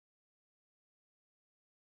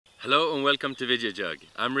Hello and welcome to VideoJug.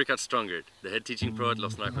 I'm Rickard Strongert, the head teaching pro at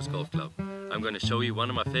Los Narcos Golf Club. I'm going to show you one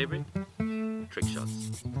of my favorite trick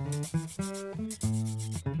shots.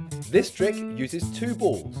 This trick uses two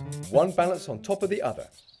balls, one balanced on top of the other.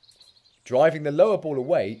 Driving the lower ball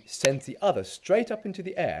away sends the other straight up into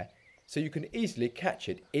the air so you can easily catch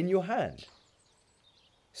it in your hand.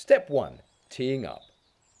 Step 1. Teeing up.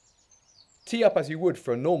 Tee up as you would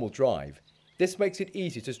for a normal drive. This makes it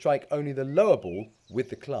easy to strike only the lower ball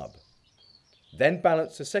with the club. Then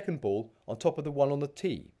balance the second ball on top of the one on the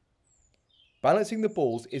tee. Balancing the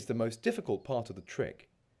balls is the most difficult part of the trick.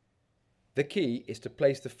 The key is to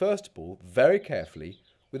place the first ball very carefully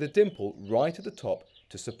with a dimple right at the top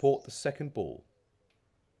to support the second ball.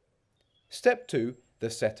 Step 2.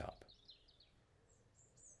 The setup.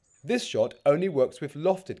 This shot only works with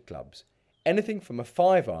lofted clubs, anything from a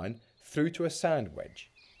 5-iron through to a sand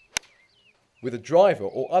wedge. With a driver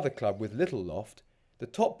or other club with little loft, the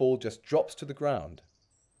top ball just drops to the ground.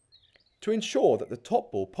 To ensure that the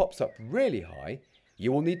top ball pops up really high,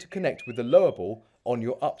 you will need to connect with the lower ball on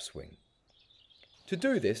your upswing. To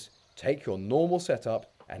do this, take your normal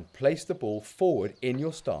setup and place the ball forward in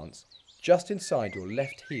your stance, just inside your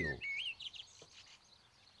left heel.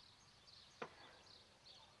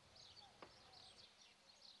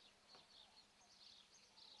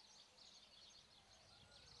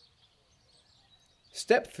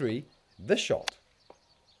 Step 3. The shot.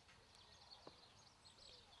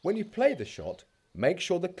 When you play the shot, make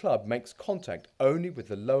sure the club makes contact only with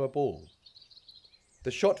the lower ball. The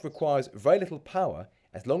shot requires very little power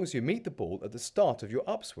as long as you meet the ball at the start of your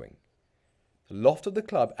upswing. The loft of the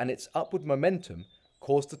club and its upward momentum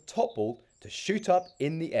cause the top ball to shoot up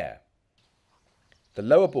in the air. The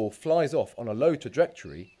lower ball flies off on a low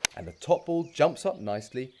trajectory and the top ball jumps up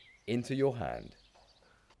nicely into your hand.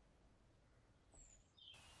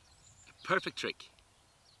 Perfect trick.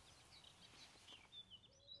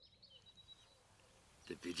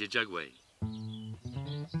 The VideoJug way.